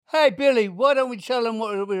Hey, Billy, why don't we tell them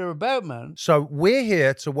what we're about, man? So we're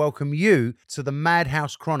here to welcome you to the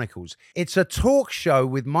Madhouse Chronicles. It's a talk show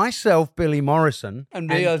with myself, Billy Morrison. And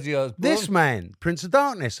me, Ozzy Osbourne. This man, Prince of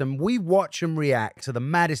Darkness. And we watch and react to the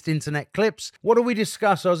maddest internet clips. What do we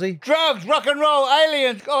discuss, Ozzy? Drugs, rock and roll,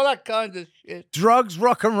 aliens, all that kind of shit. Drugs,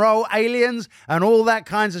 rock and roll, aliens, and all that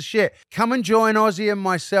kinds of shit. Come and join Ozzy and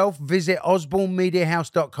myself. Visit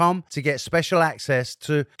osbornemediahouse.com to get special access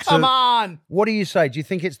to... Come on! What do you say? Do you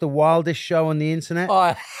think it's the wildest show on the internet?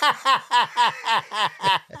 Oh.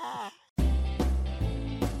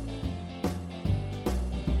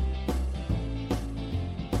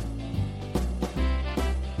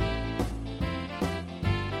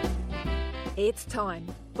 It's time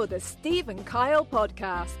for the Steve and Kyle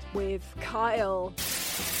podcast with Kyle.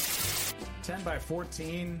 10 by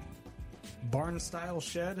 14 barn-style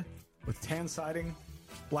shed with tan siding,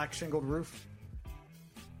 black shingled roof.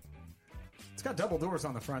 It's got double doors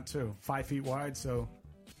on the front, too. 5 feet wide, so...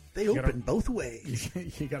 They open both ways.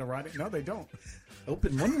 You got a riding... No, they don't.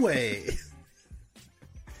 Open one way. You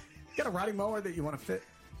got a riding mower that you want to fit?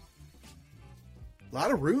 A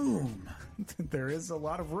lot of room. There is a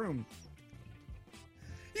lot of room.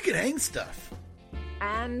 You can hang stuff.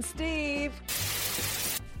 And Steve.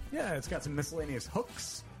 Yeah, it's got some miscellaneous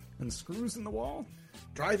hooks and screws in the wall.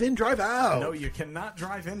 Drive in, drive out. No, you cannot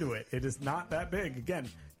drive into it. It is not that big. Again,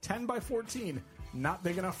 10 by 14, not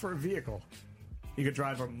big enough for a vehicle. You could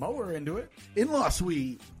drive a mower into it. In-law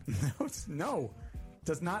suite. No,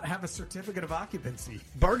 does not have a certificate of occupancy.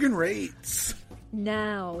 Bargain rates.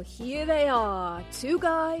 Now, here they are, two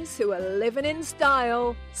guys who are living in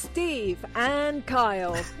style, Steve and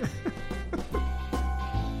Kyle.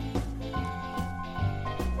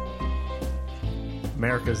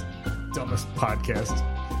 America's dumbest podcast.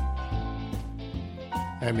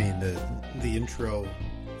 I mean, the intro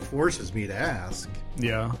forces me to ask,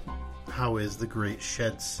 Yeah. how is the great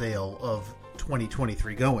shed sale of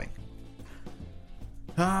 2023 going?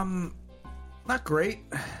 Not great.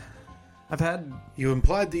 I've had You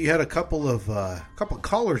implied that you had a couple of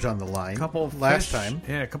callers on the line last time,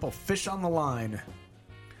 Yeah, a couple fish on the line.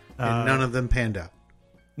 and none of them panned out.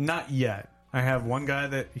 Not yet. I have one guy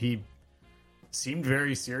that he seemed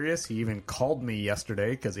very serious. He even called me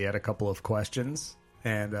yesterday because he had a couple of questions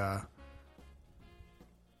and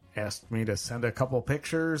asked me to send a couple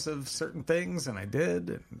pictures of certain things, and I did.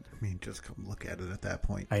 And I mean, just come look at it at that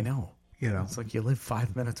point. I know. You know, It's like you live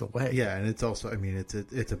 5 minutes away. yeah, and it's also, I mean,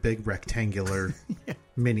 it's a big rectangular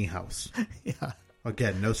mini house. Yeah.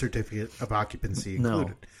 Again, no certificate of occupancy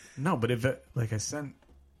included. No, but if it, like I sent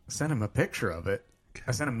him a picture of it.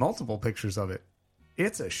 I sent him multiple pictures of it.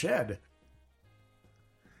 It's a shed.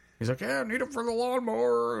 He's like, yeah, I need it for the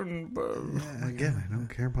lawnmower. And Yeah, again, I don't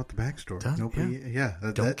care about the backstory. Nobody,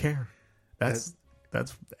 don't care. That's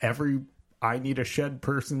every I need a shed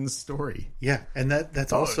person's story. Yeah, and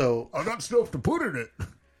that's also I got stuff to put in it.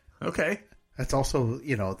 Okay. that's also,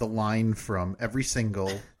 you know, the line from every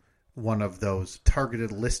single one of those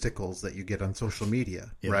targeted listicles that you get on social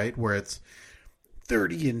media, right? Where it's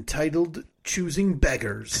 30 entitled choosing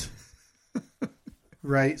beggars.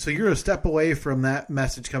 Right? So you're a step away from that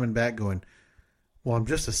message coming back going, well, I'm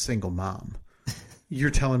just a single mom. You're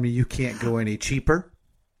telling me you can't go any cheaper?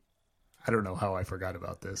 I don't know how I forgot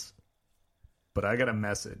about this, but I got a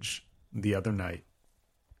message the other night,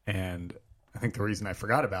 and I think the reason I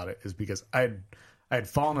forgot about it is because I had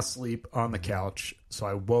fallen asleep on the couch, so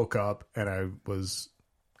I woke up and I was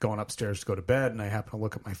going upstairs to go to bed, and I happened to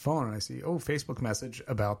look at my phone and I see, Facebook message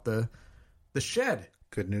about the shed.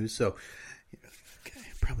 Good news. So, okay,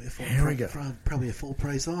 probably a full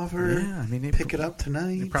price offer. Yeah, I mean, pick it up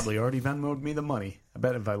tonight. They probably already Venmo'd me the money. I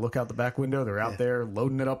bet if I look out the back window, they're out there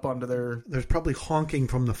loading it up onto their... There's probably honking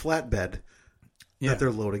from the flatbed that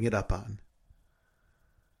they're loading it up on.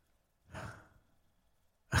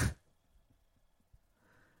 A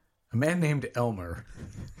man named Elmer.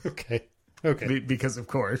 Okay. Because, of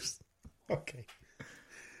course. Okay.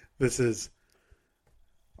 This is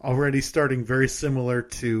already starting very similar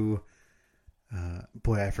to...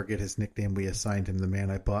 boy, I forget his nickname. We assigned him the man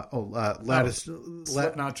I bought.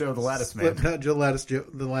 Slipknot Joe, the Lattice Man. Slipknot Joe,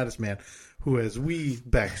 the Lattice Man, who, as we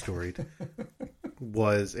backstoried,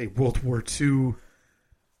 was a World War II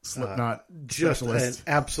Slipknot just specialist. an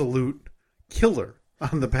absolute killer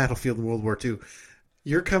on the battlefield in World War II.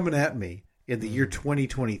 You're coming at me in the year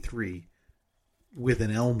 2023 with an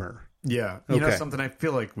Elmer. Yeah. You know something? I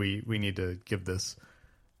feel like we need to give this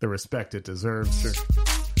the respect it deserves. Sure.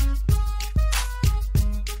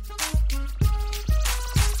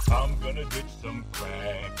 I'm gonna ditch some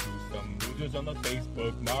crack, do some booze, rumors on the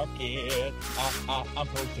Facebook market. I'm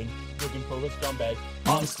posting, looking for a scumbag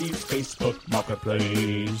on Steve's Facebook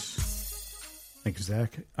marketplace. Thank you,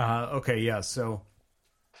 Zach. Okay, yeah, so...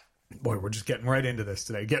 Boy, we're just getting right into this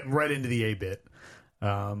today. Getting right into the A-bit.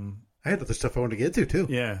 I had other stuff I wanted to get to, too.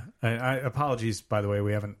 Yeah. I apologies, by the way.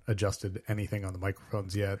 We haven't adjusted anything on the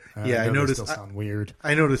microphones yet. Yeah, I know noticed. They still sound weird.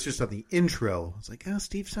 I noticed just on the intro. I was like,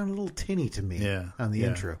 Steve sounded a little tinny to me on the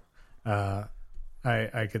intro. I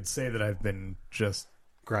could say that I've been just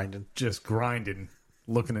grinding,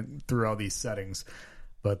 looking through all these settings.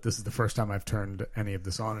 But this is the first time I've turned any of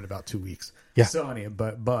this on in about 2 weeks. Yeah. So,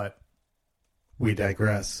 but we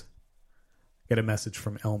digress. Get a message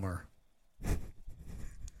from Elmer. It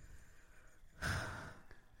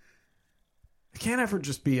can't ever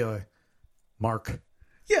just be a Mark.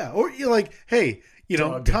 Yeah, or you're like, hey,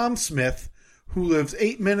 Doug. Tom Smith, who lives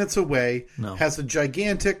 8 minutes away, No. has a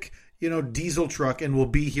gigantic, diesel truck and will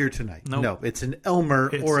be here tonight. Nope. No, it's an Elmer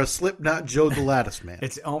or a Slipknot Joe the Lattice Man.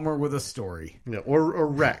 It's Elmer with a story. Yeah, or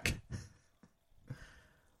Wreck.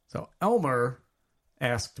 So Elmer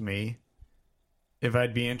asked me if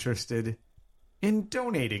I'd be interested in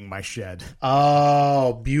donating my shed.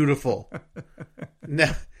 Oh, beautiful.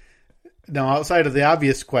 now, outside of the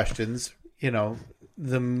obvious questions,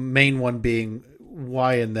 the main one being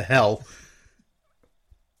why in the hell,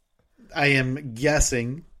 I am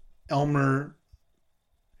guessing Elmer,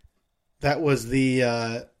 that was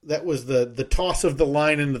the toss of the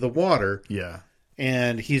line into the water. Yeah.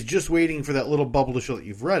 And he's just waiting for that little bubble to show that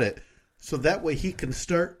you've read it, so that way he can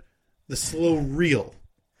start the slow reel.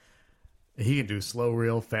 He can do slow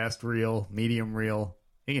reel, fast reel, medium reel.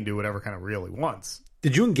 He can do whatever kind of reel he wants.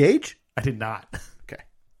 Did you engage? I did not. Okay.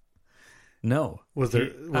 No.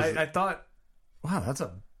 I thought, wow, that's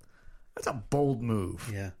a bold move.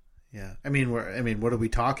 Yeah. Yeah. I mean, what are we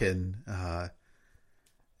talking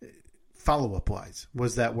follow-up wise?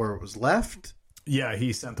 Was that where it was left? Yeah,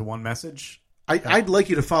 he sent the one message. I'd like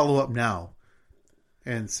you to follow up now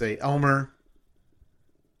and say, Elmer,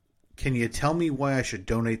 can you tell me why I should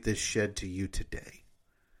donate this shed to you today?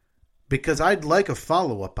 Because I'd like a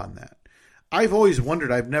follow-up on that. I've always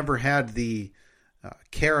wondered, I've never had the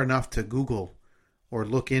care enough to Google or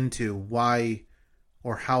look into why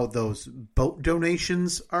or how those boat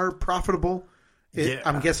donations are profitable.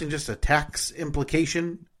 I'm guessing just a tax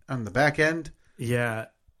implication on the back end. Yeah.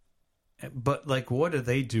 But, what do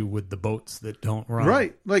they do with the boats that don't run?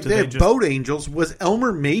 Right. They have boat angels. Was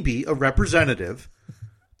Elmer maybe a representative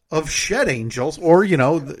of Shed Angels, or,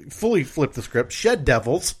 fully flip the script, Shed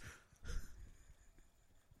Devils?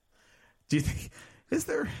 Do you think, is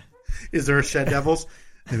there a Shed Devils?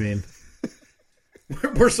 I mean,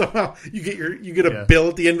 we're somehow, you get a bill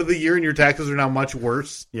at the end of the year and your taxes are now much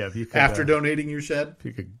worse. Yeah, if you could, after donating your shed. If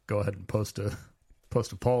you could go ahead and post a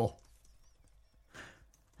poll.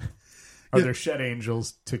 Are there Shed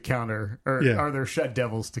Angels to counter, or are there Shed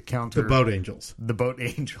Devils to counter the boat angels? The boat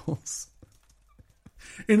angels.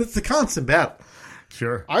 And it's the constant battle.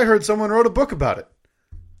 Sure. I heard someone wrote a book about it.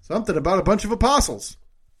 Something about a bunch of apostles.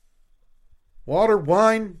 Water,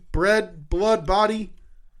 wine, bread, blood, body,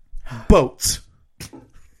 boats.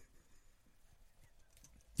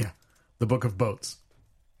 Yeah. The Book of Boats.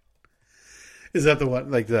 Is that the one,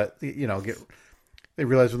 like that, they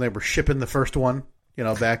realized when they were shipping the first one,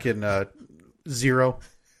 back in 0.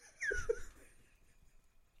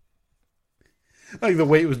 Like the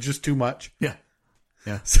weight was just too much. Yeah.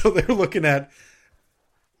 Yeah. So they're looking at,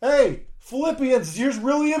 hey, Philippians, is yours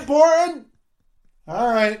really important?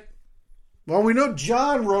 All right. Well, we know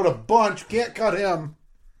John wrote a bunch. Can't cut him.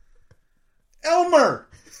 Elmer!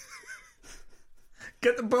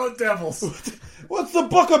 Get the boat devils. What's the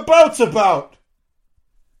Book of Boats about?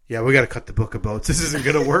 Yeah, we got to cut the Book of Boats. This isn't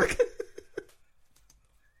going to work.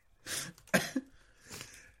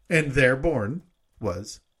 And there born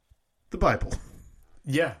was the Bible.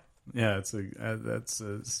 Yeah. Yeah, that's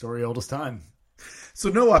a story old as time. So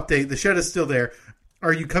no update. The shed is still there.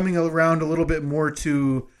 Are you coming around a little bit more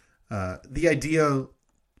to the idea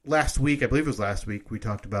last week? I believe it was last week we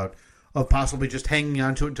talked about of possibly just hanging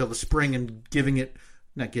on to it until the spring and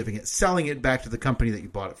selling it back to the company that you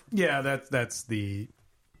bought it from. Yeah, that's the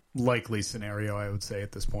likely scenario, I would say,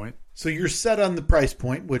 at this point. So you're set on the price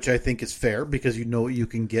point, which I think is fair because you know what you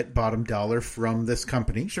can get bottom dollar from this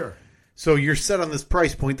company. Sure. So you're set on this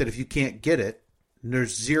price point that if you can't get it,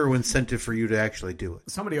 there's zero incentive for you to actually do it.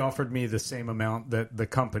 Somebody offered me the same amount that the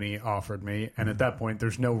company offered me, and at that point,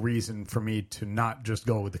 there's no reason for me to not just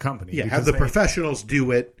go with the company. Yeah, have the professionals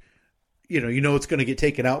do it. You know it's going to get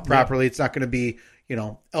taken out properly. Yeah. It's not going to be,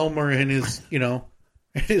 Elmer and his,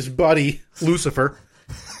 his buddy Lucifer.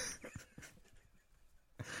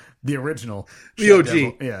 The original. The Shed OG.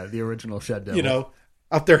 Devil. Yeah, the original Shed Devil. You know,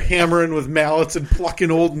 out there hammering with mallets and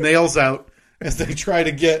plucking old nails out as they try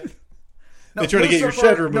to get get your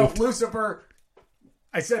shed removed. No, Lucifer.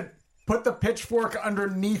 I said, put the pitchfork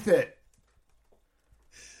underneath it.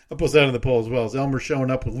 I'll post that on the poll as well. As Elmer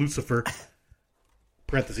showing up with Lucifer,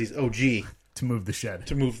 parentheses OG, To move the shed.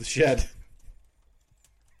 to move the shed.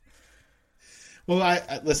 Well,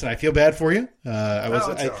 I listen. I feel bad for you. I all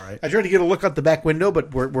right. I tried to get a look out the back window,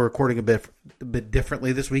 but we're recording a bit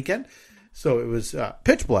differently this weekend, so it was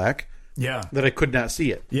pitch black Yeah. that I could not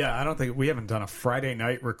see it. Yeah, I don't think we haven't done a Friday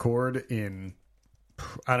night record in,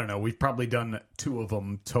 I don't know, we've probably done 2 of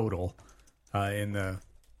them total in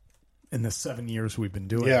the 7 years we've been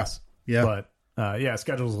doing Yeah. this. Yeah. But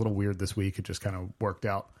schedule's a little weird this week. It just kind of worked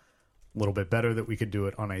out a little bit better that we could do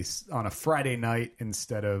it on a Friday night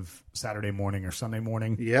instead of Saturday morning or Sunday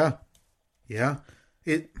morning. Yeah.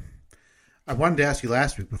 I wanted to ask you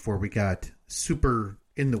last week before we got super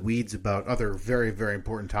in the weeds about other very, very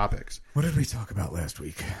important topics. What did we talk about last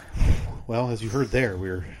week? Well, as you heard there, we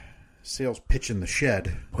were sales pitching the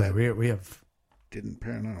shed. Boy, we have Didn't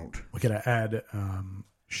pan out. we gotta add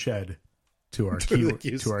shed to our To the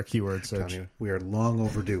keyword to our keyword Telling search. you, we are long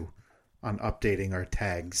overdue on updating our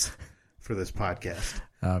tags for this podcast.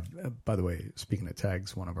 By the way, speaking of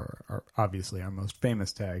tags, one of our obviously our most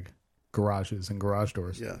famous tag, garages and garage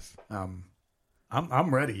doors. Yes.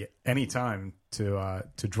 I'm ready anytime to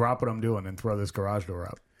drop what I'm doing and throw this garage door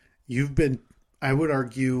up. You've been, I would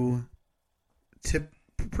argue,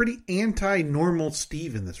 pretty anti-normal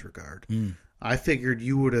Steve in this regard. I figured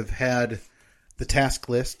you would have had the task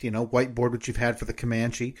list, whiteboard, which you've had for the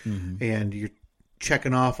Comanche, and you're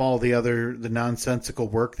checking off all the nonsensical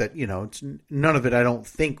work that, it's none of it I don't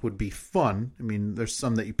think would be fun. I mean, there's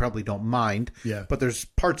some that you probably don't mind, Yeah. but there's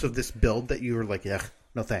parts of this build that you were like, yeah,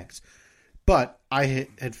 no thanks. But I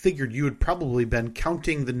had figured you had probably been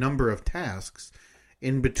counting the number of tasks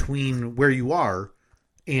in between where you are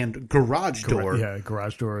and garage door. Yeah,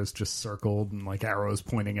 garage door is just circled and like arrows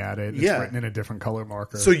pointing at it. It's Yeah. written in a different color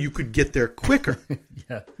marker. So you could get there quicker.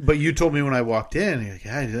 yeah, But you told me when I walked in, you're like,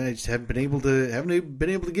 I just haven't been able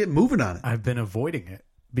to get moving on it. I've been avoiding it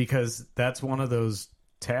because that's one of those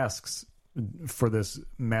tasks for this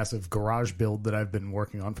massive garage build that I've been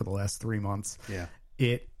working on for the last 3 months. Yeah.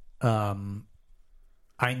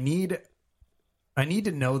 I need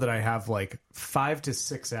to know that I have like 5 to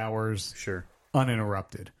 6 hours Sure.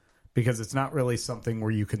 uninterrupted, because it's not really something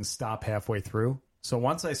where you can stop halfway through. So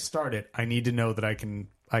once I start it, I need to know that I can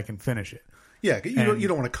finish it. Yeah, you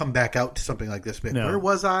don't want to come back out to something like this. But No. where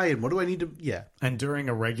was I, and what do I need to? Yeah, And during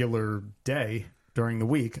a regular day, during the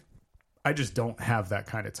week, I just don't have that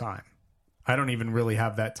kind of time. I don't even really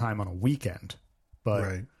have that time on a weekend. But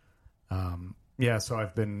right. yeah, so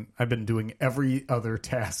I've been doing every other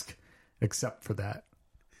task except for that.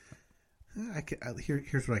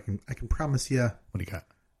 Here's what I can promise you: What do you got?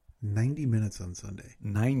 90 minutes on Sunday.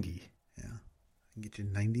 90. Yeah, I can get you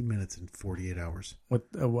 90 minutes in 48 hours. What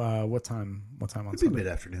time? What time on It'd be Sunday? mid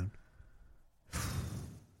afternoon,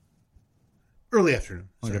 early afternoon.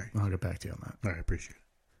 Sorry. I'll get back to you on that. All right, appreciate it.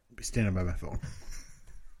 I'll be standing by my phone.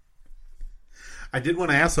 I did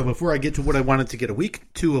want to ask, though, before I get to what I wanted to get a week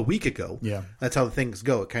ago. Yeah. That's how things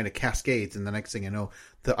go. It kind of cascades, and the next thing I know,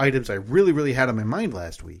 the items I really, really had on my mind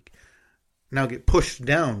last week now get pushed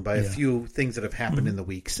down by a few things that have happened in the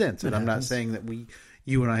week since. And I'm not saying that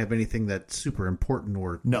you and I have anything that's super important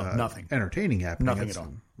or nothing entertaining happening. Nothing That's at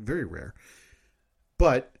all. Very rare.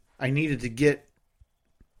 But I needed to get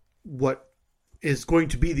what is going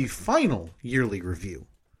to be the final yearly review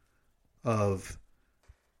of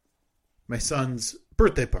my son's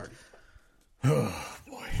birthday party. Oh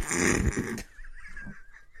boy.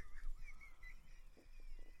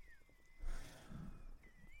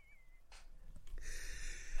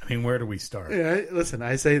 I mean, where do we start? Yeah, listen,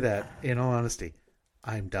 I say that in all honesty.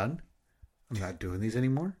 I'm done. I'm not doing these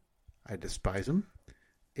anymore. I despise them.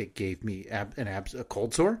 It gave me a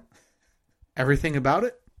cold sore. Everything about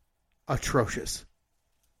it, atrocious.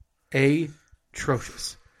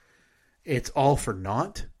 Atrocious. It's all for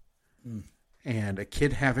naught. And a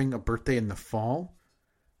kid having a birthday in the fall,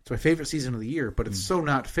 it's my favorite season of the year, but it's so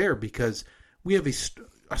not fair because we have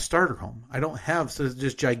a starter home. I don't have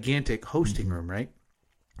this gigantic hosting room, right?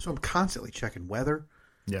 So I'm constantly checking weather.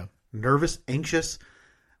 Yeah. Nervous, anxious.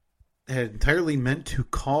 Had entirely meant to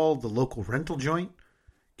call the local rental joint,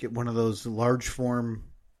 get one of those large form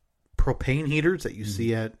propane heaters that you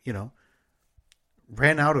see at,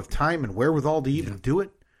 ran out of time and wherewithal to even do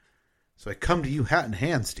it. So I come to you hat in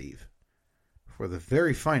hand, Steve, for the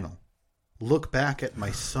very final look back at my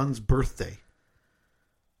son's birthday.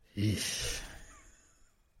 Eesh.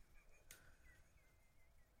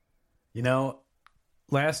 You know,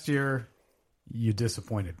 last year you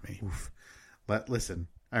disappointed me. Listen,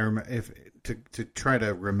 I remember to try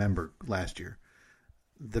to remember last year.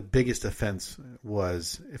 The biggest offense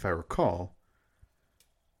was, if I recall,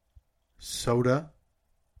 soda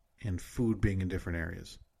and food being in different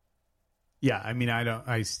areas. Yeah, I mean,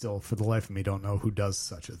 I still, for the life of me, don't know who does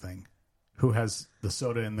such a thing. Who has the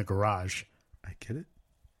soda in the garage I get it.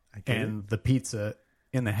 and the pizza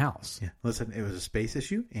in the house? Yeah, listen, it was a space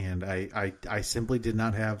issue, and I simply did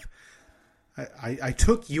not have. I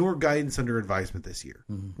took your guidance under advisement this year,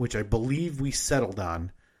 which I believe we settled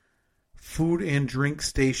on. Food and drink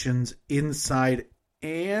stations inside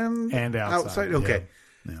and outside. Okay.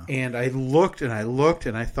 Yeah. And I looked and I looked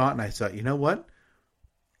and I thought and I thought, you know what?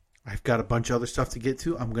 I've got a bunch of other stuff to get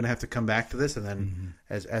to. I'm going to have to come back to this. And then,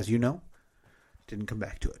 as you know, didn't come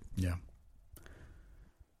back to it. Yeah.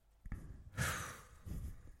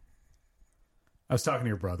 I was talking to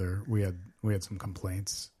your brother. We had some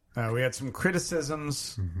complaints. We had some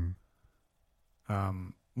criticisms.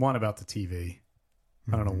 One about the TV.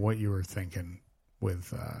 I don't know what you were thinking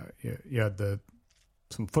with you had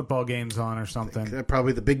some football games on or something.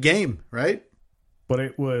 Probably the big game, right? But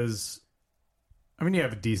it was, I mean, you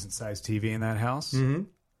have a decent sized TV in that house. Mm-hmm.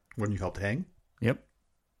 When you helped hang. Yep.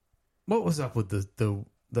 What was up with the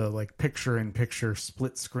like picture in picture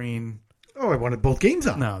split screen? Oh, I wanted both games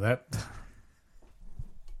on. No, that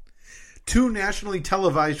 2 nationally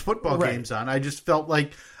televised football games on. I just felt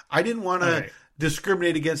like I didn't want to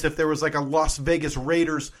discriminate against if there was like a Las Vegas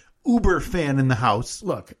Raiders Uber fan in the house.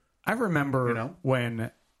 Look, I remember when,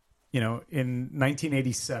 in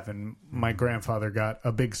 1987, my grandfather got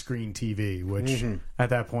a big screen TV, which at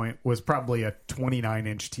that point was probably a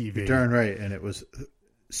 29-inch TV. You're darn right, and it was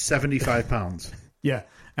 75 pounds. Yeah,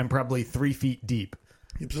 and probably 3 feet deep.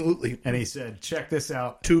 Absolutely. And he said, check this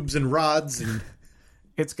out. Tubes and rods. And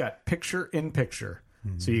it's got picture in picture.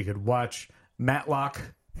 So you could watch Matlock.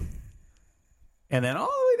 And then all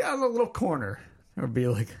the way down the little corner, there would be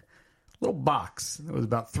like a little box. It was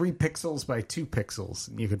about 3 pixels by 2 pixels.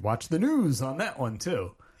 And you could watch the news on that one,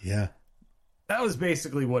 too. Yeah. That was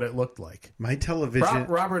basically what it looked like. My television...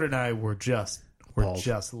 Robert and I were just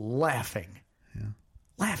laughing. Yeah.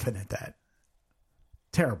 Laughing at that.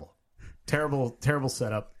 Terrible. Terrible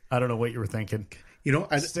setup. I don't know what you were thinking.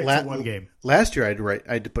 Stick to one game. Last year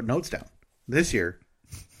I had to put notes down. This year,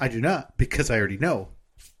 I do not, because I already know.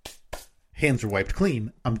 Hands are wiped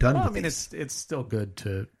clean. I'm done with these. It's still good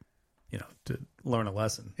to learn a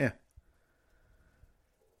lesson. Yeah.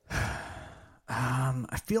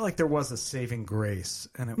 I feel like there was a saving grace,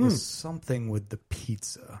 and it was something with the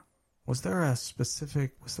pizza. Was there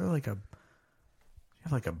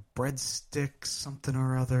like a breadstick, something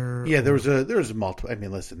or other? Yeah, there was a multiple. I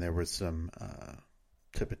mean, listen, there was some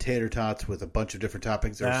potato tots with a bunch of different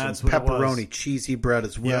toppings. There was some pepperoni, cheesy bread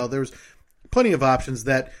as well. There was plenty of options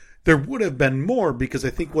that there would have been more, because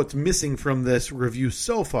I think what's missing from this review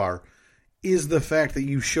so far is the fact that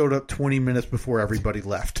you showed up 20 minutes before everybody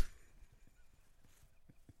left.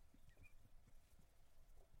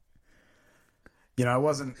 I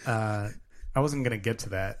wasn't going to get to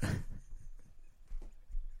that.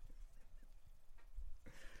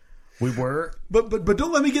 We were, but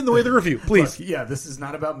don't let me get in the way of the review, please. Look, this is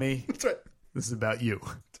not about me. That's right. This is about you.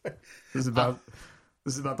 This is about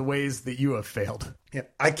the ways that you have failed. Yeah,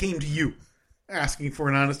 I came to you asking for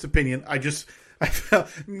an honest opinion. I felt,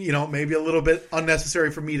 maybe a little bit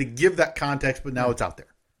unnecessary for me to give that context, but now it's out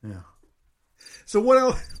there. Yeah. So what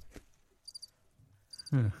else?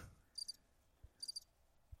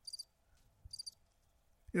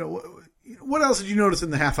 What else did you notice in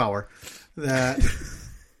the half hour that?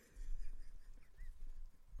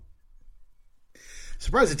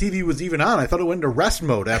 Surprised the TV was even on. I thought it went into rest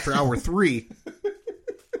mode after hour 3.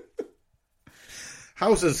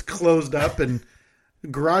 House is closed up and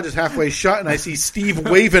garage is halfway shut, and I see Steve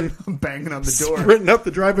waving, banging on the door, sprinting up the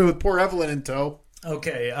driveway with poor Evelyn in tow.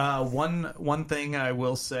 Okay, one thing I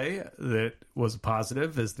will say that was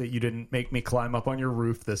positive is that you didn't make me climb up on your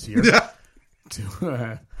roof this year. Yeah.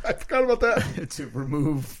 I forgot about that. To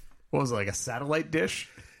remove, what was it, like a satellite dish?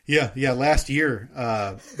 Yeah. Last year,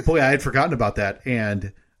 boy, I had forgotten about that,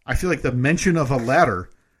 and I feel like the mention of a ladder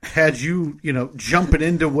had you, jumping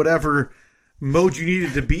into whatever mode you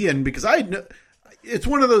needed to be in, because it's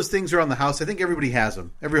one of those things around the house. I think everybody has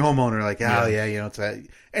them. Every homeowner, like, it's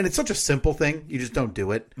and it's such a simple thing. You just don't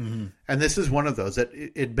do it. Mm-hmm. And this is one of those that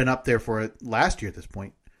it'd been up there for last year at this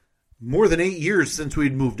point, more than 8 years since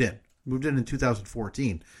we'd moved in. Moved in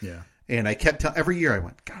 2014. Yeah. And I kept every year I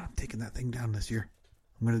went, God, I'm taking that thing down this year.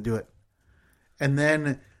 I'm going to do it. And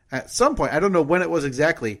then at some point, I don't know when it was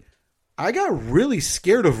exactly, I got really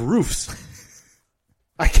scared of roofs.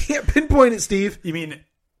 I can't pinpoint it, Steve. You mean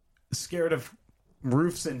scared of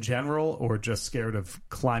roofs in general, or just scared of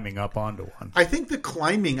climbing up onto one? I think the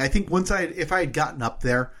climbing. I think if I had gotten up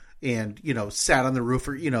there and sat on the roof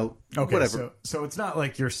or Okay, whatever. So it's not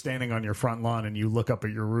like you're standing on your front lawn and you look up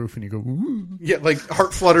at your roof and you go, ooh. Yeah, like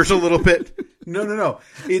heart flutters a little bit. No.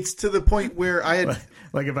 It's to the point where I had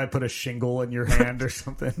Like if I put a shingle in your hand or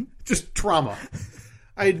something. just trauma.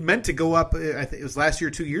 I had meant to go up. I think it was last year,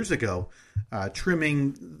 2 years ago,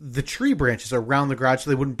 trimming the tree branches around the garage so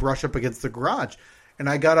they wouldn't brush up against the garage. And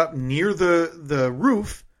I got up near the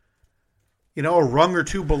roof, a rung or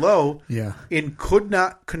two below, Yeah. and could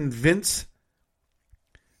not convince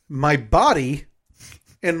my body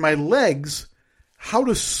and my legs how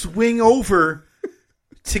to swing over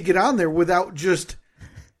to get on there without just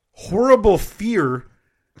horrible fear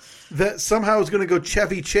that somehow I was going to go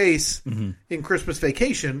Chevy Chase in Christmas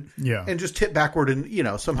Vacation and just hit backward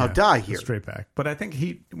and, somehow die here. Straight back. But I think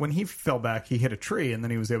when he fell back, he hit a tree and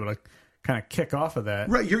then he was able to kind of kick off of that.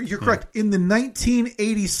 Right, you're correct. In the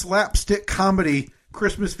 1980 slapstick comedy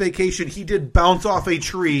Christmas Vacation, he did bounce off a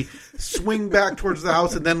tree, swing back towards the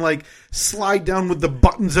house, and then slide down with the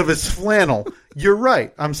buttons of his flannel. You're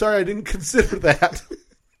right. I'm sorry I didn't consider that.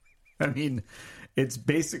 I mean, it's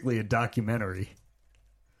basically a documentary.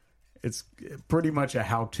 It's pretty much a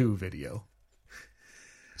how-to video.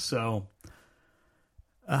 So,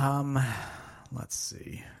 let's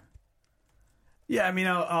see. Yeah, I mean,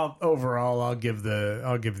 I'll give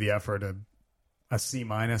the effort a C-.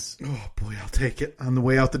 Oh boy, I'll take it on the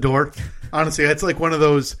way out the door. Honestly, it's like one of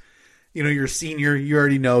those, you're a senior, you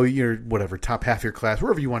already know you're whatever, top half of your class,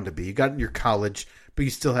 wherever you wanted to be. You got in your college, but you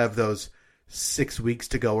still have those 6 weeks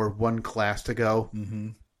to go or one class to go. Mm-hmm.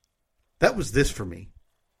 That was this for me.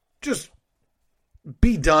 Just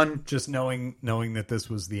be done. Just knowing that this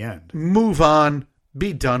was the end. Move on.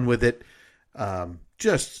 Be done with it.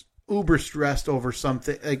 Just uber stressed over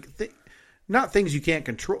something. Not things you can't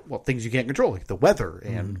control. Well, things you can't control, like the weather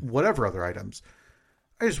and whatever other items.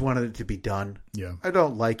 I just wanted it to be done. Yeah. I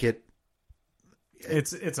don't like it.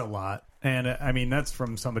 It's a lot. And I mean, that's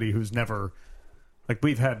from somebody who's never,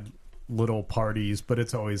 we've had little parties, but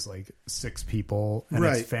it's always 6 people and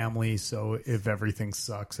it's family. So if everything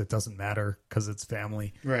sucks, it doesn't matter because it's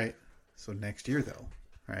family. Right. So next year though,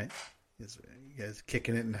 right? You guys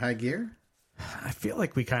kicking it in high gear? I feel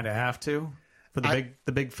like we kind of have to for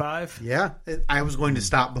the big 5. Yeah. I was going to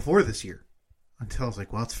stop before this year until I was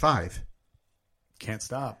like, well, it's 5. Can't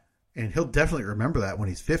stop. And he'll definitely remember that when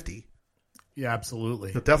he's 50. Yeah,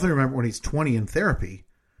 absolutely. He'll definitely remember when he's 20 in therapy.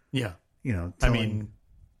 Yeah. I mean,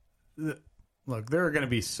 look, there are going to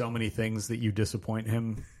be so many things that you disappoint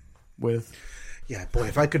him with. Yeah, boy,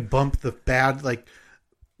 if I could bump the bad,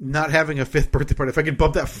 not having a 5th birthday party, if I could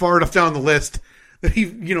bump that far enough down the list that he,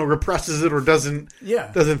 represses it or doesn't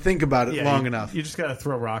think about it long enough. You just got to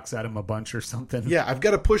throw rocks at him a bunch or something. Yeah, I've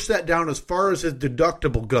got to push that down as far as his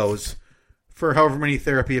deductible goes for however many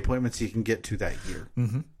therapy appointments he can get to that year.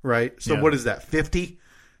 Mm-hmm. Right? So what is that, 50?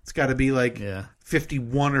 It's got to be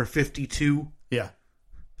 51 or 52. Yeah.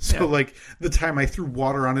 So, the time I threw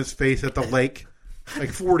water on his face at the lake,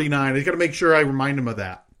 49, I got to make sure I remind him of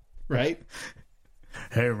that, right?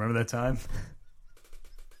 Hey, remember that time?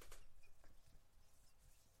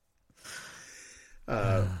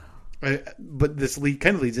 But this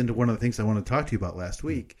kind of leads into one of the things I want to talk to you about last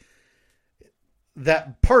week.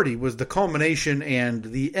 That party was the culmination and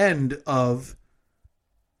the end of,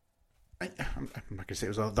 I'm not going to say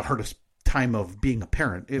it was the hardest time of being a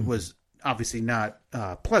parent. It was obviously not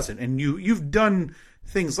pleasant. And you've done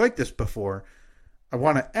things like this before. I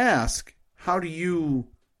want to ask, how do you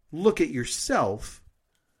look at yourself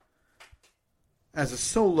as a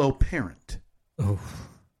solo parent? Oh.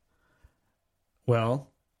 Well,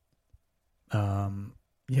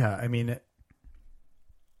 yeah, I mean,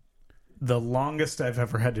 the longest I've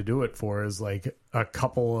ever had to do it for is a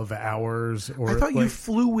couple of hours. Or I thought you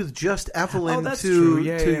flew with just Evelyn to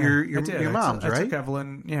your mom's, right?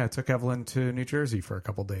 I took Evelyn to New Jersey for a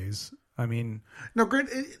couple days. I mean, no, great.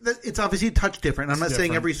 It's obviously a touch different. I'm not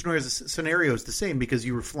saying every scenario is the same because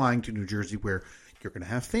you were flying to New Jersey where you're going to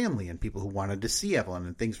have family and people who wanted to see Evelyn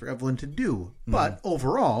and things for Evelyn to do. But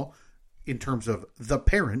overall, in terms of the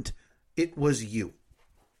parent, it was you.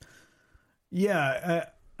 Yeah,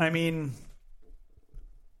 I mean,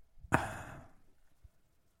 I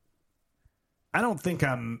don't think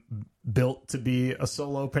I'm built to be a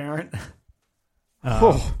solo parent.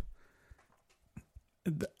 I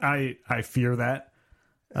fear that.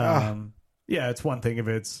 Yeah, it's one thing if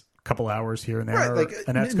it's a couple hours here and there, right?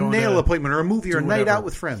 and that's going nail to appointment or a movie or a night out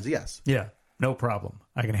with friends. Yes. Yeah, no problem.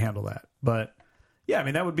 I can handle that. But yeah, I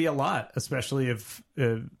mean, that would be a lot, especially if,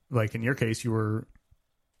 like in your case, you were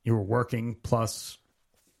working plus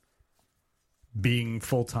being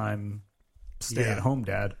full-time stay-at-home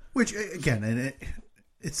dad. Which, again, and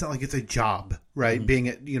it's not like it's a job, right? Being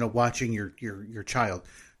at, watching your child.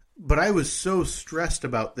 But I was so stressed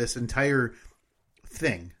about this entire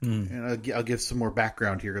thing, and I'll give some more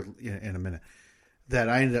background here in a minute, that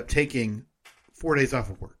I ended up taking 4 days off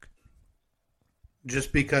of work.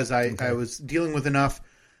 Just because I was dealing with enough,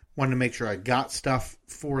 wanted to make sure I got stuff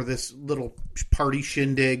for this little party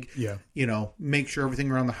shindig. Yeah. Make sure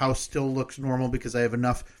everything around the house still looks normal, because I have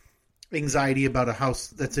enough anxiety about a house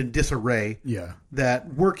that's in disarray. Yeah.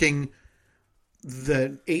 That working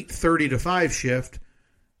the 8:30 to 5 shift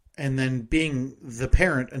and then being the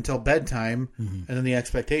parent until bedtime, and then the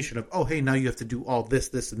expectation of, oh, hey, now you have to do all this,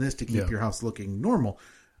 this, and this to keep your house looking normal.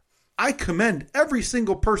 I commend every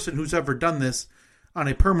single person who's ever done this on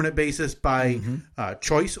a permanent basis by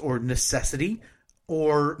choice or necessity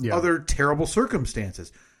or other terrible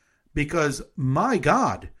circumstances. Because, my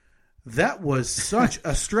God, that was such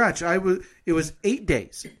a stretch. It was 8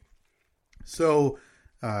 days. So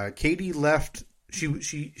Katie left.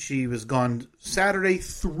 She was gone Saturday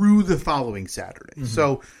through the following Saturday.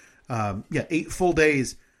 So 8 full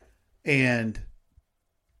days, and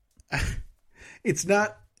it's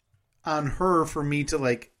not on her for me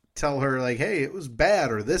to tell her hey, it was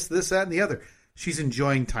bad or this, that, and the other. She's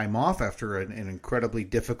enjoying time off after an incredibly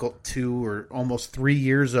difficult 2 or almost 3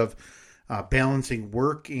 years of balancing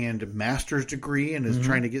work and master's degree, and is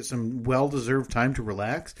trying to get some well-deserved time to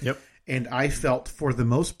relax. Yep. And I felt, for the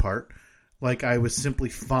most part, like I was simply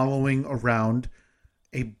following around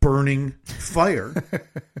a burning fire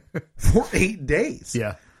for 8 days.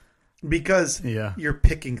 Yeah. Because you're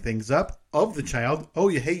picking things up of the child. Oh,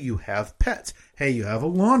 hey, you have pets. Hey, you have a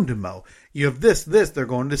lawn to mow. You have this. They're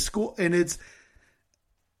going to school. And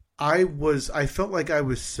I felt like I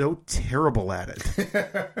was so terrible at it.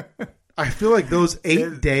 I feel like those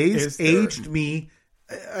 8 days aged me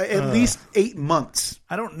at least 8 months.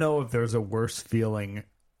 I don't know if there's a worse feeling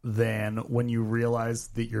than when you realize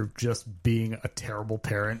that you're just being a terrible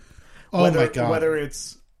parent. My God. Whether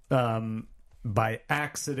it's by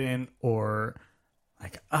accident or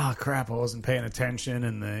crap, I wasn't paying attention,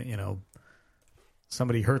 and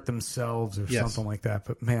somebody hurt themselves or something like that.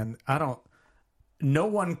 But man, no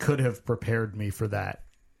one could have prepared me for that.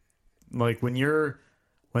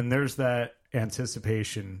 When there's that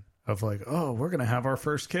anticipation of oh, we're going to have our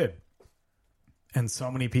first kid. And so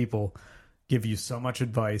many people give you so much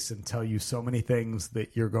advice and tell you so many things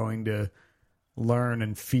that you're going to learn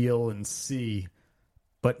and feel and see.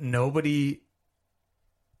 But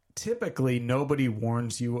typically nobody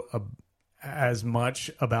warns you as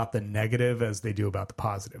much about the negative as they do about the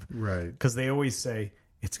positive. Right. Because they always say,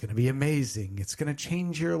 it's going to be amazing. It's going to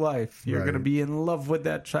change your life. You're going to be in love with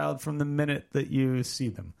that child from the minute that you see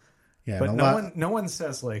them. Yeah, but no one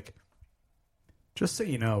says just so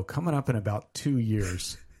you know, coming up in about 2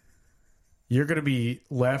 years, you're going to be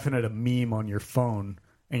laughing at a meme on your phone,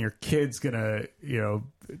 and your kid's going to,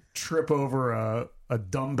 trip over a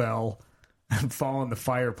dumbbell and fall in the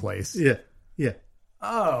fireplace. Yeah. Yeah.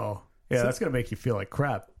 Oh, yeah, that's going to make you feel like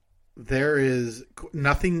crap. There is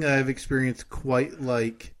nothing I've experienced quite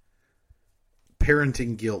like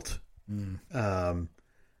parenting guilt. To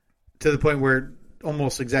the point where,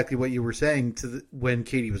 almost exactly what you were saying, when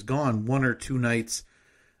Katie was gone, 1 or 2 nights,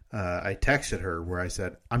 I texted her where I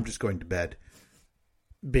said, I'm just going to bed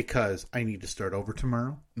because I need to start over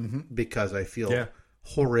tomorrow, because I feel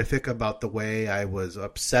horrific about the way I was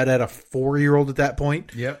upset at a 4-year-old at that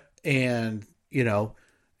point. Yep. And,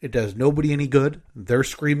 it does nobody any good. They're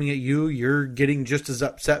screaming at you. You're getting just as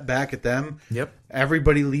upset back at them. Yep.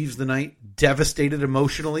 Everybody leaves the night devastated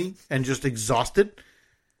emotionally and just exhausted.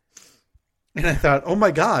 And I thought, oh my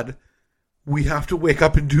God, we have to wake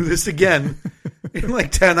up and do this again in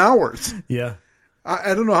 10 hours. Yeah.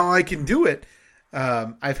 I don't know how I can do it.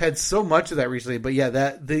 I've had so much of that recently, but yeah,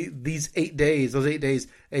 those 8 days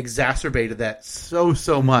exacerbated that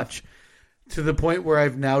so much, to the point where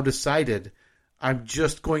I've now decided I'm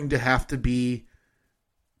just going to have to be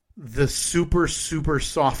the super, super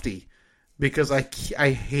softy, because I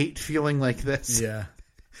hate feeling like this. Yeah.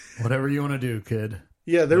 Whatever you want to do, kid.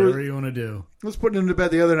 Yeah, whatever you want to do. I was putting him to bed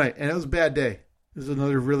the other night, and it was a bad day. It was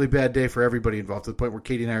another really bad day for everybody involved, to the point where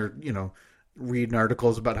Katie and I are, reading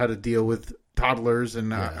articles about how to deal with toddlers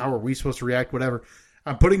and how are we supposed to react, whatever.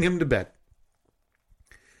 I'm putting him to bed.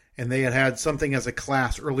 And they had something as a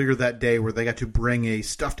class earlier that day where they got to bring a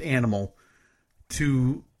stuffed animal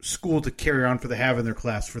to school to carry on for the have in their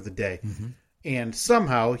class for the day. And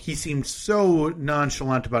somehow he seemed so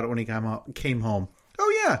nonchalant about it when he came home.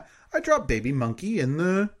 Oh yeah, I dropped Baby Monkey in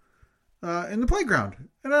the playground,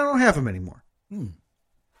 and I don't have him anymore.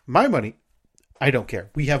 My money, I don't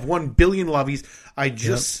care. We have 1 billion lovies. I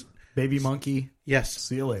just Baby Monkey. Yes.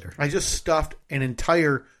 See you later. I just stuffed an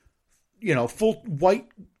entire, full white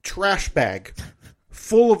trash bag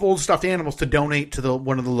full of old stuffed animals to donate to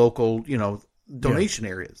one of the local, donation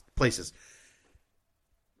areas, places.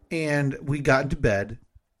 And we got into bed,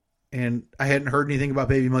 and I hadn't heard anything about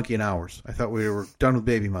Baby Monkey in hours. I thought we were done with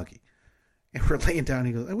Baby Monkey. And we're laying down, and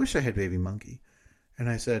he goes, I wish I had Baby Monkey. And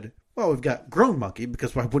I said, well, we've got grown monkey,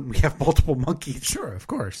 because why wouldn't we have multiple monkeys? Sure, of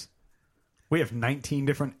course. We have 19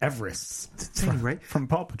 different Everests right? From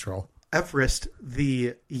Paw Patrol. Everest,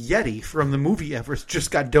 the Yeti from the movie Everest,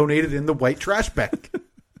 just got donated in the white trash bag.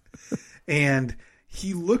 And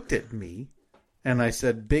he looked at me, and I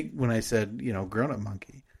said, grown-up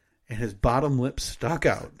monkey. And his bottom lip stuck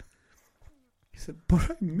out. He said, but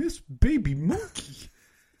I miss Baby Monkey.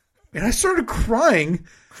 And I started crying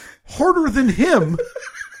harder than him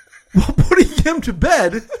while putting him to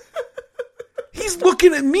bed. He's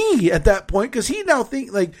looking at me at that point because he now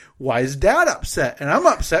thinks, why is Dad upset? And I'm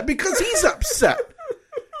upset because he's upset.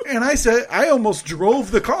 And I said, I almost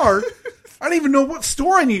drove the car. I didn't even know what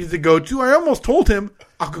store I needed to go to. I almost told him,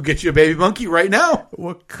 I'll go get you a Baby Monkey right now.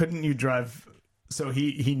 What couldn't you drive? So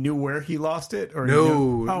he knew where he lost it? Or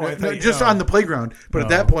No, just on the playground. But at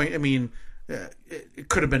that point, I mean, it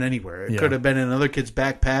could have been anywhere. It could have been in another kid's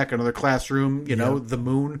backpack, another classroom, the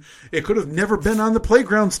moon. It could have never been on the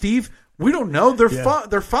playground, Steve. We don't know. They're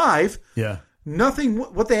 5. Yeah. Nothing.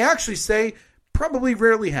 What they actually say probably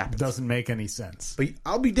rarely happens. Doesn't make any sense. But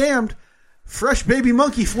I'll be damned. Fresh Baby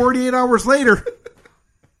Monkey 48 hours later.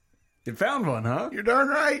 You found one, huh? You're darn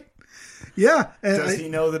right. Yeah. Does he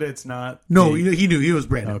know that it's not? No, he knew. He was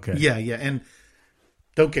brand new. Okay. Yeah. And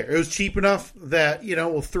don't care. It was cheap enough that,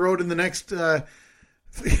 we'll throw it in the next,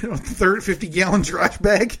 50-gallon trash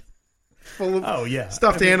bag full of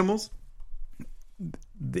stuffed animals.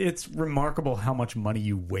 It's remarkable how much money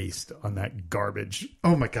you waste on that garbage.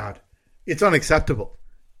 Oh, my God. It's unacceptable.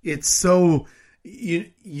 It's so...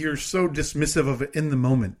 You're so dismissive of it in the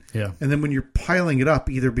moment. Yeah. And then when you're piling it up,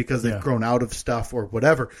 either because they've grown out of stuff or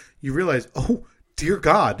whatever, you realize, oh, dear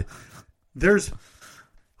God, there's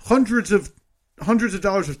hundreds of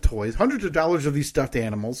dollars of toys, hundreds of dollars of these stuffed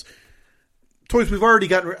animals, toys we've already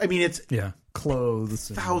gotten. I mean, it's clothes,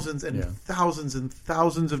 thousands and thousands and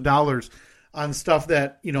thousands of dollars on stuff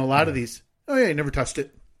that, a lot of these, you never touched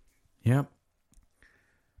it. Yep.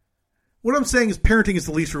 What I'm saying is parenting is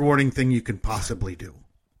the least rewarding thing you can possibly do.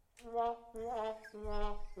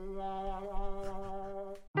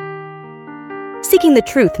 Seeking the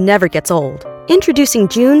truth never gets old. Introducing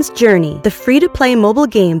June's Journey, the free-to-play mobile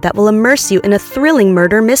game that will immerse you in a thrilling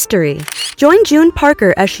murder mystery. Join June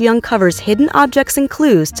Parker as she uncovers hidden objects and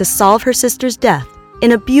clues to solve her sister's death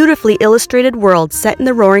in a beautifully illustrated world set in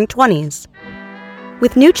the Roaring '20s.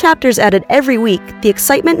 With new chapters added every week, the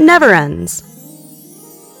excitement never ends.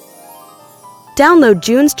 Download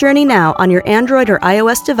June's Journey now on your Android or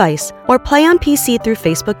iOS device or play on PC through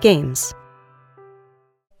Facebook Games.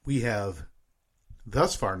 We have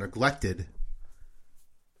thus far neglected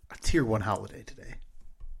a Tier 1 holiday today.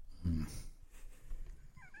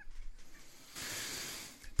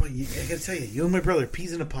 But I gotta tell you, you and my brother,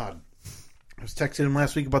 peas in a pod. I was texting him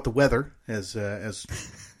last week about the weather, as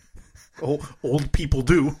old people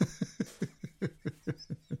do.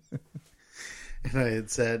 And I had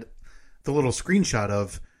said the little screenshot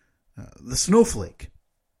of the snowflake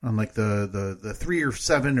on the 3 or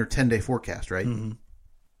 7 or 10 day forecast, right? Mm-hmm.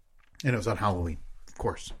 And it was on Halloween, of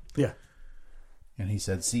course. Yeah. And he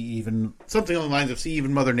said, something along the lines of, see,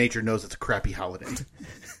 even Mother Nature knows it's a crappy holiday.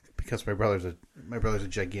 Because my brother's a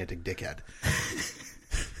gigantic dickhead.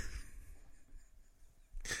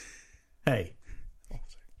 Hey.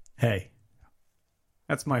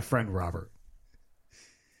 That's my friend Robert.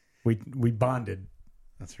 We bonded.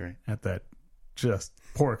 That's right. At that just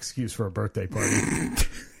poor excuse for a birthday party.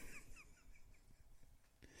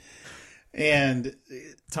 And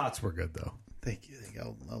tots were good, though. Thank you.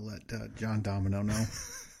 I'll let John Domino know.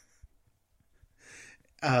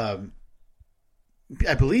 I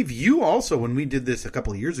believe you also, when we did this a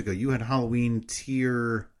couple of years ago, you had Halloween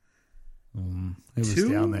tier. It was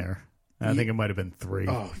 2? Down there. I think it might have been 3.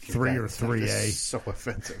 Oh, 3 or 3A. That is so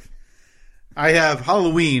offensive. I have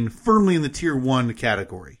Halloween firmly in the tier 1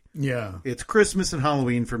 category. Yeah. It's Christmas and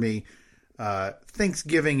Halloween for me.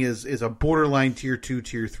 Thanksgiving is a borderline tier 2,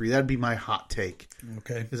 tier 3. That'd be my hot take.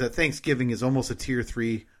 Okay. Is that Thanksgiving is almost a tier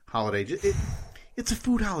 3 holiday. It's a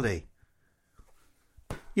food holiday.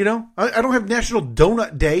 You know, I don't have National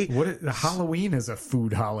Donut Day. Halloween is a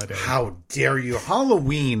food holiday. How dare you?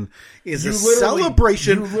 Halloween is a You literally-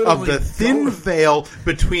 celebration you of literally the thin go- veil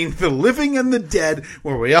between the living and the dead,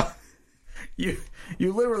 where we all... You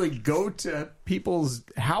literally go to people's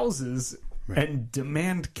houses and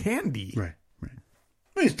demand candy. Right.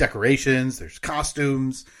 There's decorations, there's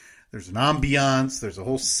costumes, there's an ambiance, there's a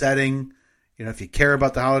whole setting. You know, if you care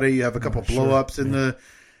about the holiday, you have a couple blow-ups in the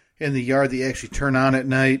yard that you actually turn on at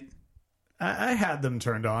night. I had them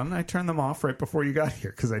turned on. I turned them off right before you got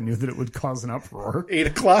here because I knew that it would cause an uproar. 8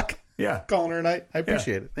 o'clock? Yeah. Calling her a night? I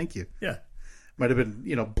appreciate it. Thank you. Yeah. Might have been,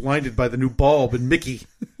 blinded by the new bulb and Mickey.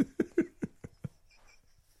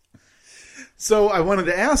 So I wanted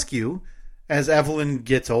to ask you, as Evelyn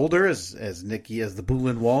gets older, as Nikki, as the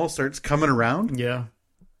Boulin Wall starts coming around. Yeah.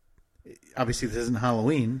 Obviously, this isn't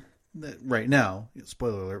Halloween right now.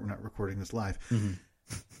 Spoiler alert, we're not recording this live. Mm-hmm.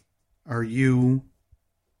 Are you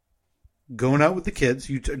going out with the kids?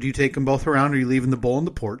 Do you take them both around, or are you leaving the bowl on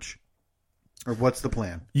the porch? Or what's the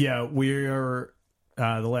plan? Yeah, we're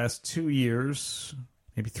the last 2 years,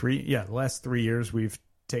 maybe 3. Yeah, the last 3 years we've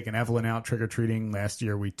taken Evelyn out trick-or-treating. Last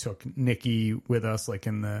year we took Nikki with us, like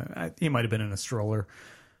he might have been in a stroller.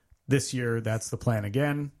 This year, that's the plan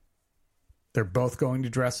again. They're both going to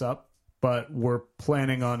dress up, but we're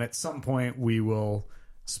planning on at some point we will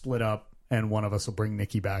split up and one of us will bring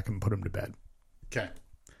Nikki back and put him to bed. Okay.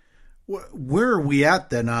 Where are we at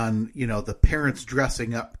then on, the parents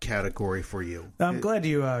dressing up category for you? I'm glad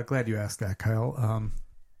you asked that, Kyle.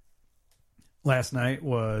 Last night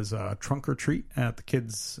was trunk or treat at the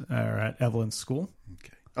kids at Evelyn's school.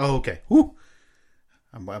 Okay. Oh, okay. Whew.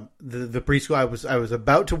 The preschool. I was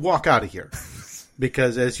about to walk out of here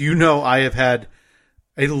because, as you know, I have had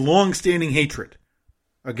a long-standing hatred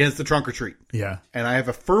against the trunk or treat. Yeah, and I have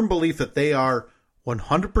a firm belief that they are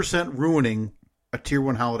 100% ruining a tier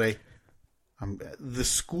 1 holiday. The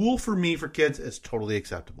school for me for kids is totally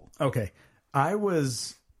acceptable. Okay, I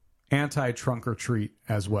was anti trunk or treat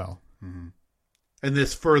as well. Mm-hmm. And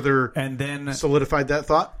this further and then solidified that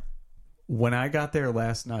thought? When I got there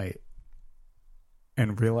last night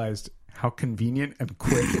and realized how convenient and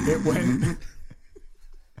quick it went.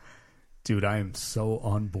 Dude, I am so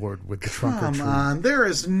on board with the trunk or treat. Come on, there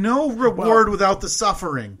is no reward without the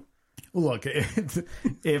suffering. Look,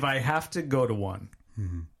 if I have to go to one,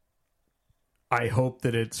 I hope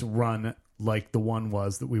that it's run like the one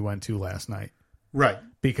was that we went to last night. Right.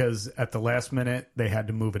 Because at the last minute, they had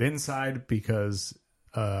to move it inside because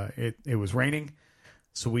it was raining.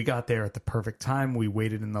 So we got there at the perfect time. We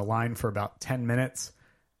waited in the line for about 10 minutes,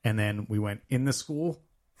 and then we went in the school.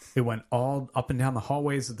 It went all up and down the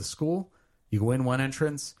hallways of the school. You go in one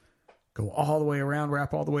entrance, go all the way around,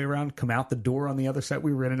 wrap all the way around, come out the door on the other side.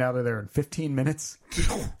 We were in and out of there in 15 minutes.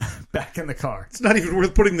 Back in the car. It's not even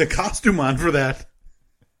worth putting the costume on for that.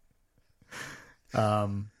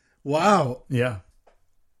 Wow. Yeah.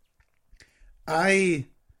 I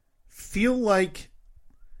feel like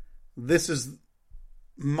this is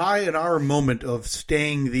my and our moment of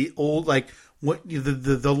staying the old, like what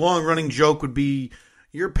the long running joke would be.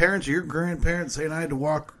 Your parents or your grandparents saying I had to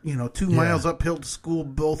walk, 2 miles uphill to school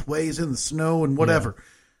both ways in the snow and whatever. Yeah.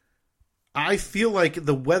 I feel like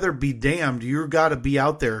the weather be damned, you got to be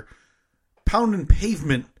out there pounding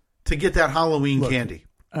pavement to get that Halloween candy.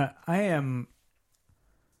 I'm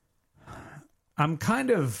kind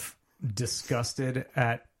of disgusted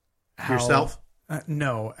at how yourself.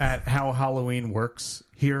 No, at how Halloween works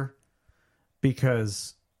here,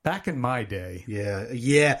 because back in my day,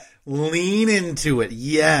 yeah, lean into it.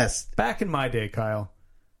 Yes, back in my day, Kyle,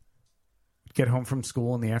 we'd get home from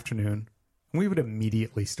school in the afternoon, and we would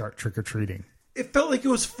immediately start trick or treating. It felt like it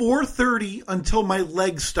was 4:30 until my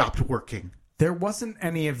legs stopped working. There wasn't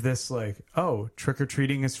any of this like, oh, trick or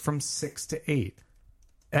treating is from 6 to 8.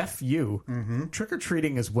 F you. Mm-hmm. Trick or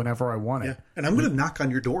treating is whenever I want it. Yeah. And I'm going to knock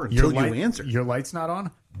on your door until you answer. Your light's not on?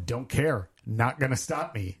 Don't care. Not going to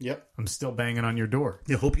stop me. Yep. I'm still banging on your door.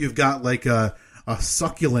 You hope you've got like a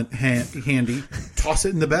succulent handy. Toss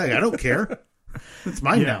it in the bag. I don't care. It's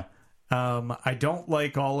mine now. I don't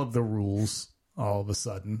like all of the rules all of a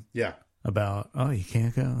sudden. Yeah. About, you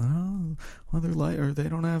can't go, they're light, or they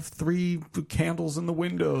don't have 3 candles in the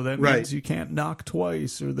window. That means you can't knock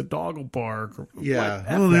twice, or the dog will bark. Or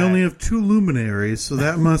yeah. Well, they only have 2 luminaries, so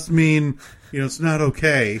that must mean, it's not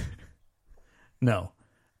okay. No,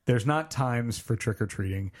 there's not times for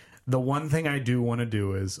trick-or-treating. The one thing I do want to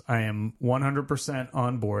do is I am 100%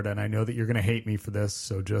 on board, and I know that you're going to hate me for this,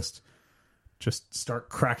 so just start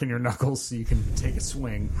cracking your knuckles so you can take a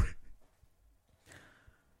swing.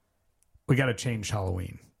 We got to change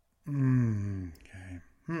Halloween.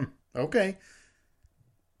 Okay.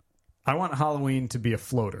 I want Halloween to be a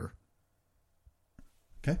floater.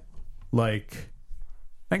 Okay. Like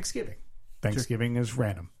Thanksgiving. Thanksgiving is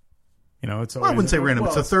random. You know, it's always, Well, I wouldn't say random.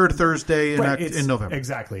 It's the third Thursday right, in November.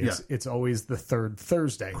 Exactly. Yeah. It's always the third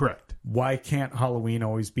Thursday. Correct. Why can't Halloween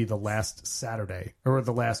always be the last Saturday or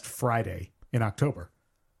the last Friday in October?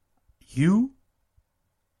 You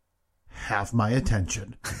have my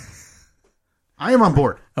attention. I am on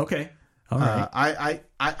board. Okay. All right.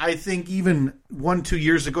 I think even 1-2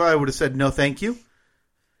 years ago I would have said no, thank you.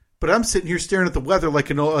 But I'm sitting here staring at the weather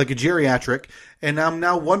like a geriatric, and I'm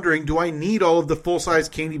now wondering: do I need all of the full size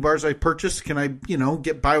candy bars I purchased? Can I,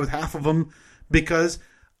 get by with half of them? Because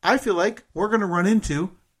I feel like we're going to run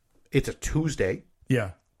into. It's a Tuesday.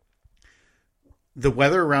 Yeah. The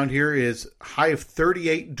weather around here is high of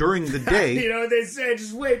 38 during the day. You know what they say?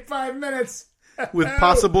 Just wait 5 minutes. With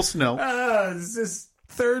possible snow. Is this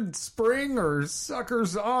third spring or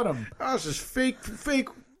sucker's autumn? Oh, it's just fake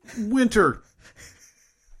winter.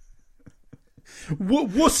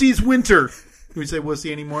 Wussy's winter. Can we say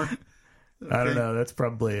wussy anymore? Okay. I don't know. That's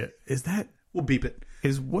probably it. Is that? We'll beep it.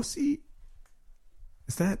 Is wussy?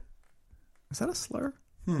 Is that a slur?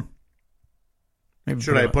 Maybe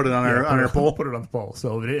Should I put it on our poll? Put it on the poll.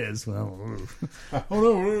 So if it is, well, Oh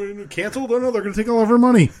no, canceled? Oh no, they're going to take all of our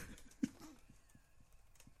money.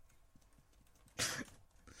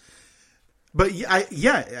 But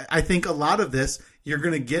I think a lot of this you're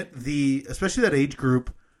going to get especially that age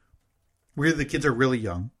group where the kids are really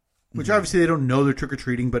young, which obviously they don't know they're trick or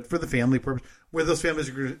treating, but for the family purpose, where those families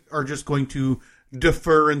are just going to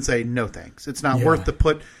defer and say no thanks. It's not worth to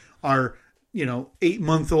put our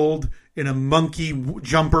 8-month-old in a monkey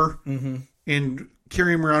jumper and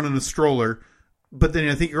carry him around in a stroller. But then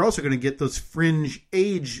I think you're also going to get those fringe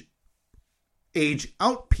age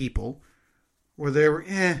out people where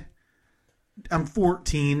they're I'm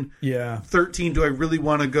 14, 13. Do I really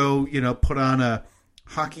want to go, put on a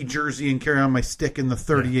hockey jersey and carry on my stick in the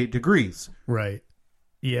 38 degrees? right.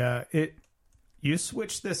 Yeah. You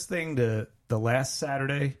switch this thing to the last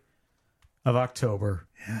Saturday of October.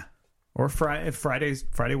 Yeah. Or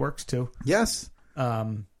Friday works too. Yes.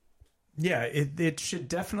 Yeah, it should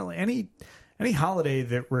definitely any holiday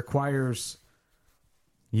that requires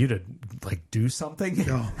you to do something.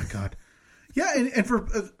 Oh my God. Yeah, and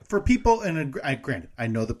for people, and granted, I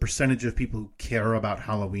know the percentage of people who care about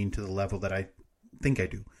Halloween to the level that I think I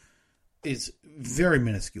do is very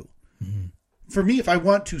minuscule. Mm-hmm. For me, if I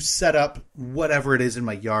want to set up whatever it is in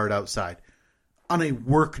my yard outside on a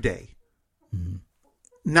work day,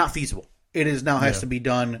 not feasible. It is now has to be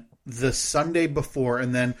done the Sunday before,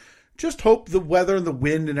 and then just hope the weather and the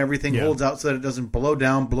wind and everything holds out so that it doesn't blow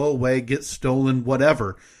down, blow away, get stolen,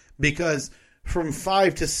 whatever. Because from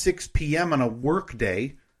 5 to 6 p.m. on a work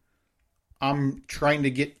day, I'm trying to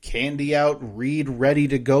get candy out, Reed ready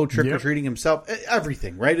to go, trick-or-treating himself,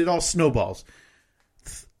 everything, right? It all snowballs.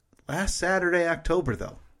 Last Saturday, October,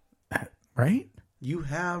 though. Right? You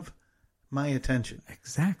have my attention.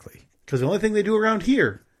 Exactly. Because the only thing they do around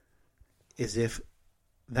here is if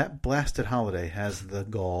that blasted holiday has the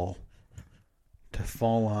gall to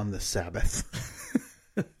fall on the Sabbath.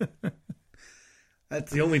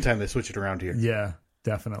 That's the only time they switch it around here. Yeah,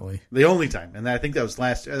 definitely. The only time. And I think that was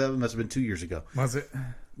that must have been 2 years ago. Was it?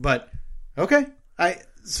 But, okay.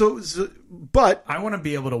 But I want to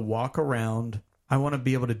be able to walk around. I want to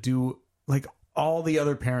be able to do all the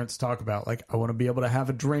other parents talk about. I want to be able to have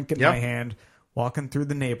a drink in my hand, walking through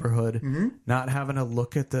the neighborhood, not having to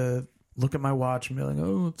look at my watch and be like,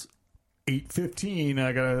 oh, it's 8:15.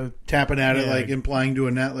 I gotta tapping at it, implying to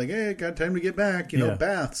a net, hey, got time to get back.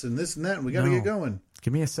 Baths and this and that. And we got to get going.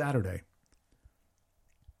 Give me a Saturday.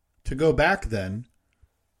 To go back, then,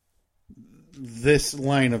 this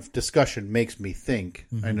line of discussion makes me think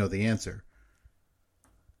I know the answer.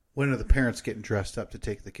 When are the parents getting dressed up to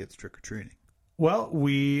take the kids trick or treating? Well,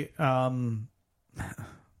 we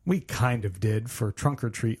kind of did for trunk or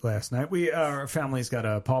treat last night. Our family's got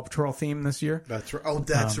a Paw Patrol theme this year. That's right. Oh,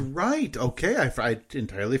 that's right. Okay, I'd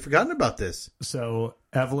entirely forgotten about this. So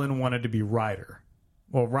Evelyn wanted to be Ryder.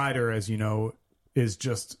 Well, Ryder, as you know, he's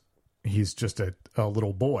just a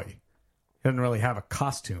little boy. He doesn't really have a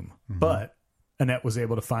costume, but Annette was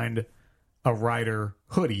able to find a Ryder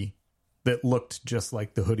hoodie that looked just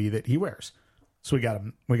like the hoodie that he wears. So we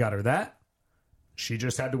got her that. She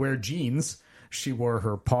just had to wear jeans. She wore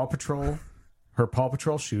her Paw Patrol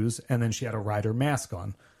shoes, and then she had a Ryder mask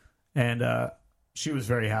on. And she was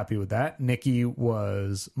very happy with that. Nikki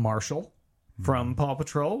was Marshall from Paw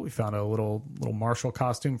Patrol. We found a little Marshall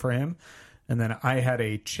costume for him. And then I had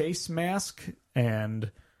a Chase mask,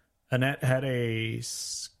 and Annette had a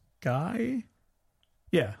Sky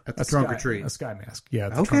Yeah. At the trunk or treat. A sky mask. Yeah,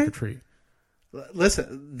 at the trunk or treat.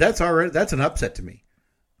 Listen, that's an upset to me.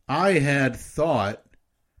 I had thought,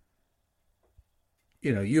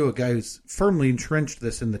 you a guy who's firmly entrenched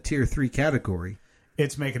this in the tier 3 category.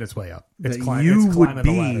 It's making its way up. It's it's climbing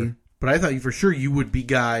the ladder. But I thought for sure you would be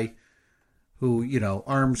guy who,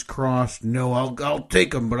 arms crossed. No, I'll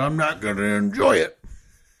take them, but I'm not going to enjoy it.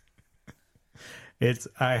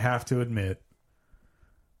 I have to admit,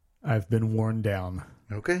 I've been worn down.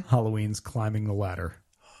 Okay. Halloween's climbing the ladder.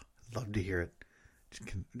 Love to hear it.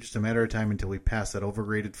 Just a matter of time until we pass that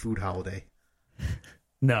overrated food holiday.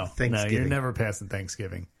 No, Thanksgiving. You're never passing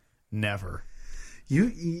Thanksgiving. Never.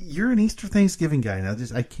 You're an Easter Thanksgiving guy now.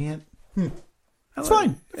 I can't. It's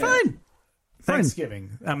fine. Fine.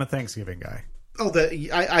 Thanksgiving. I'm a Thanksgiving guy. Oh,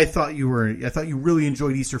 I thought you were. I thought you really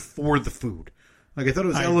enjoyed Easter for the food. Like I thought it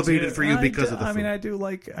was elevated for you because of the food. I mean, I do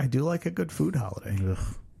like a good food holiday. Ugh.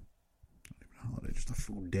 Holiday, just a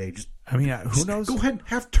food day. Who knows? Go ahead,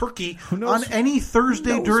 have turkey on any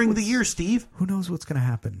Thursday during the year, Steve. Who knows what's going to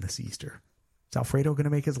happen this Easter? Is Alfredo going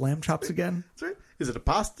to make his lamb chops again? That's right. Is it a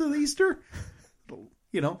pasta Easter?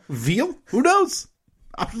 Veal? Who knows?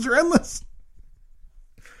 Options are endless.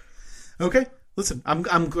 Okay, listen,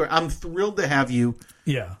 I'm thrilled to have you.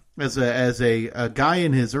 Yeah, as a guy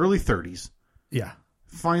in his early 30s. Yeah,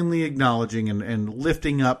 finally acknowledging and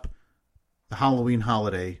lifting up the Halloween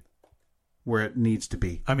holiday where it needs to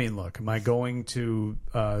be. I mean, look, am I going to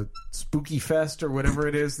Spooky Fest or whatever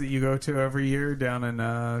it is that you go to every year down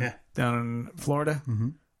in Florida? Mm-hmm.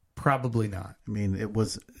 Probably not. I mean, it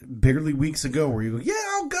was barely weeks ago where you go, yeah,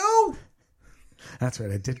 I'll go. That's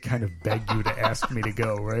right. I did kind of beg you to ask me to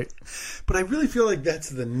go, right? But I really feel like that's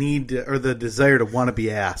the need or the desire to want to be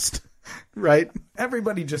asked, right?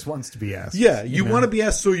 Everybody just wants to be asked. Yeah, you want to be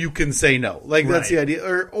asked so you can say no. Like, that's right. the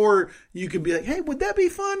idea. Or you could be like, hey, would that be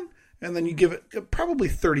fun? And then you give it probably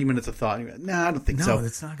 30 minutes of thought. And you're like, nah, I don't think so. No,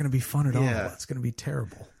 it's not going to be fun at all. It's going to be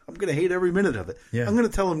terrible. I'm going to hate every minute of it. Yeah. I'm going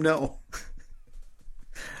to tell him no.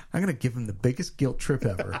 I'm going to give him the biggest guilt trip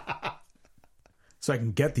ever so I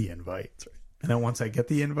can get the invite. And then once I get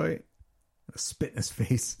the invite, I'm going to spit in his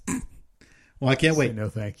face. Well, I can't wait. No,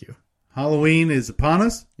 thank you. Halloween is upon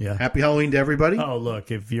us. Yeah. Happy Halloween to everybody. Oh,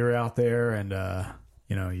 look, if you're out there and,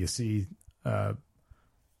 you see a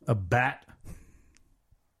bat,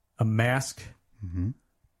 a mask, mm-hmm.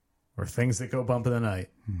 or things that go bump in the night,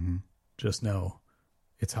 mm-hmm. just know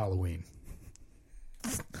it's Halloween.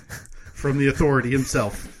 From the authority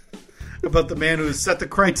himself. About the man who has set the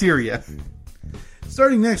criteria.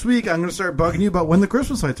 Starting next week, I'm going to start bugging you about when the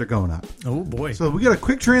Christmas lights are going up. Oh, boy. So we got a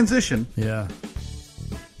quick transition. Yeah.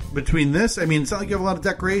 Between this, I mean, it's not like you have a lot of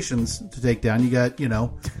decorations to take down. You got,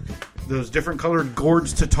 those different colored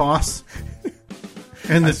gourds to toss.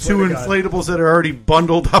 And the two inflatables that are already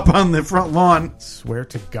bundled up on the front lawn. Swear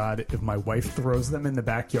to God, if my wife throws them in the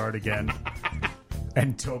backyard again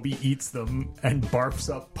and Toby eats them and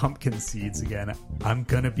barfs up pumpkin seeds again, I'm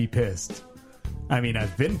going to be pissed. I mean,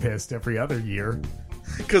 I've been pissed every other year.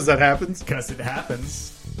 Because that happens? Because it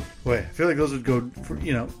happens. Wait, I feel like those would go,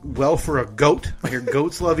 well for a goat. I hear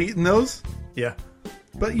goats love eating those. Yeah.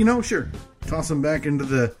 But, sure. Toss them back into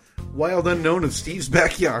the wild unknown of Steve's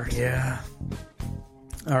backyard. Yeah.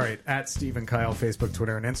 All right. At Steve and Kyle, Facebook,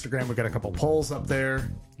 Twitter, and Instagram. We've got a couple polls up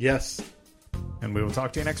there. Yes. And we will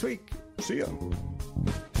talk to you next week. See ya.